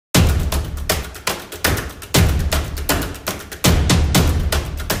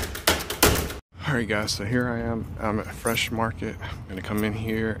Alright guys, so here I am. I'm at Fresh Market. I'm gonna come in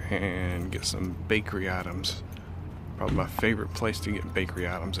here and get some bakery items. Probably my favorite place to get bakery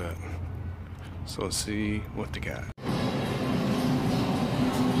items at. So let's see what they got.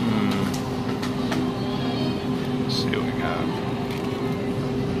 Let's see what we got.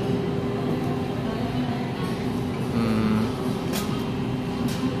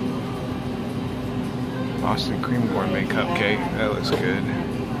 Boston cream gourmet cupcake. That looks good.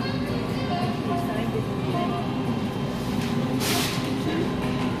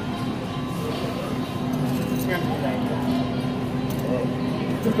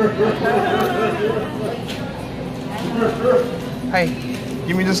 Hey,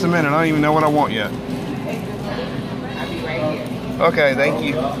 give me just a minute. I don't even know what I want yet. I'll be right here. Okay, thank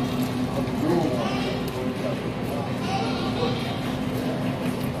you.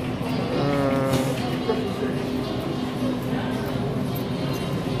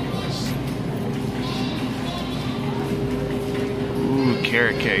 Ooh,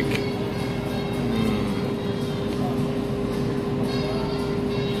 carrot cake.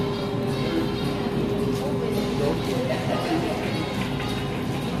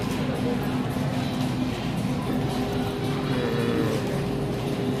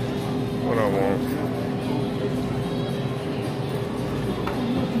 What I want.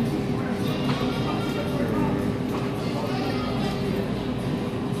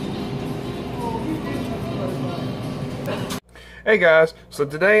 Hey guys, so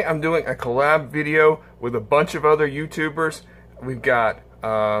today I'm doing a collab video with a bunch of other YouTubers. We've got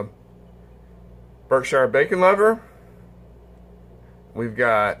Berkshire Bacon Lover. We've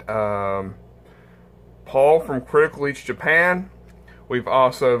got Paul from Critical Eats Japan. We've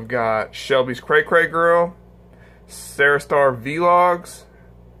also got Shelby's Kray Girl, Sarah Star Vlogs,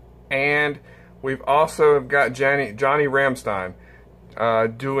 and we've also got Jonny Rammstein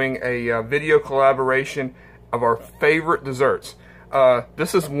doing a video collaboration of our favorite desserts.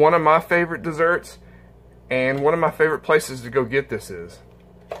 This is one of my favorite desserts, and one of my favorite places to go get this is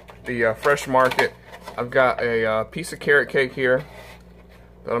the Fresh Market. I've got a piece of carrot cake here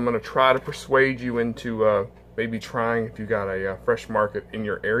that I'm going to try to persuade you into maybe trying if you got a Fresh Market in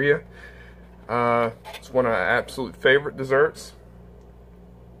your area. It's one of my absolute favorite desserts.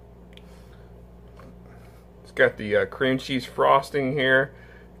 It's got the cream cheese frosting here,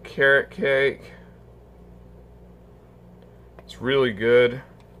 carrot cake. It's really good.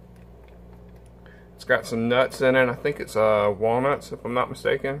 It's got some nuts in it. I think it's walnuts, if I'm not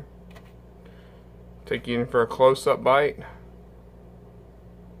mistaken. Take you in for a close-up bite.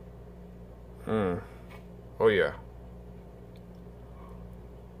 Oh yeah.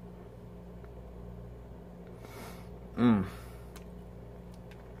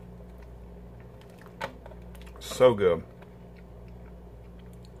 So good.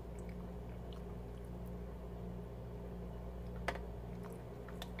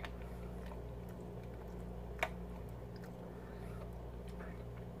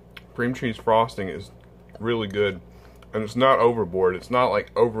 Cream cheese frosting is really good, and it's not overboard. It's not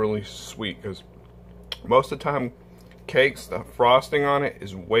like overly sweet, because most of the time cakes, the frosting on it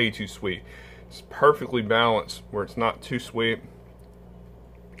is way too sweet. It's perfectly balanced where it's not too sweet.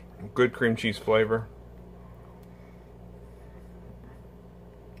 Good cream cheese flavor.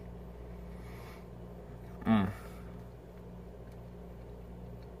 The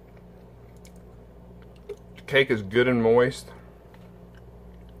cake is good and moist.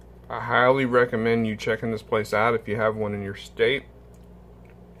 I highly recommend you checking this place out if you have one in your state.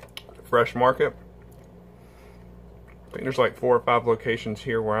 Fresh Market. I think there's like 4 or 5 locations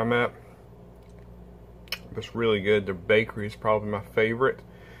here where I'm at. It's really good. Their bakery is probably my favorite.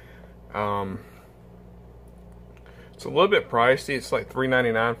 It's a little bit pricey. It's like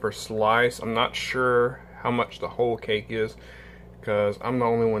 $3.99 per slice. I'm not sure how much the whole cake is, because I'm the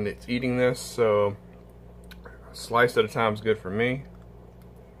only one that's eating this, so a slice at a time is good for me.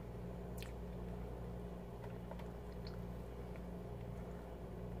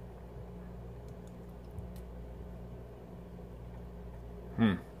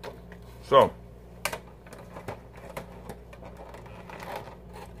 So,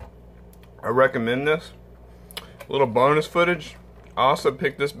 I recommend this. A little bonus footage. I also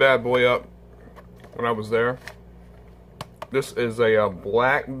picked this bad boy up when I was there. This is a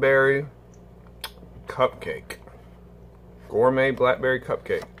blackberry cupcake. Gourmet blackberry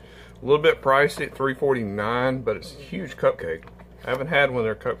cupcake. A little bit pricey at $3.49, but it's a huge cupcake. I haven't had one of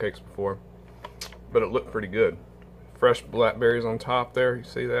their cupcakes before, but it looked pretty good. Fresh blackberries on top there, you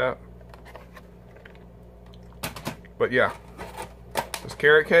see that? But yeah, this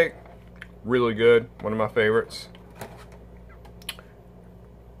carrot cake, really good, one of my favorites.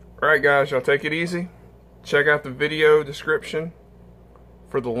 Alright guys, y'all take it easy. Check out the video description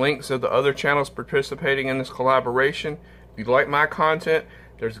for the links of the other channels participating in this collaboration. If you like my content,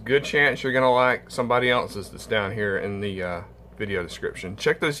 there's a good chance you're going to like somebody else's that's down here in the video description.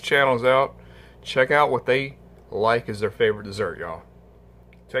 Check those channels out. Check out what they like as their favorite dessert, y'all.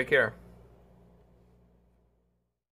 Take care.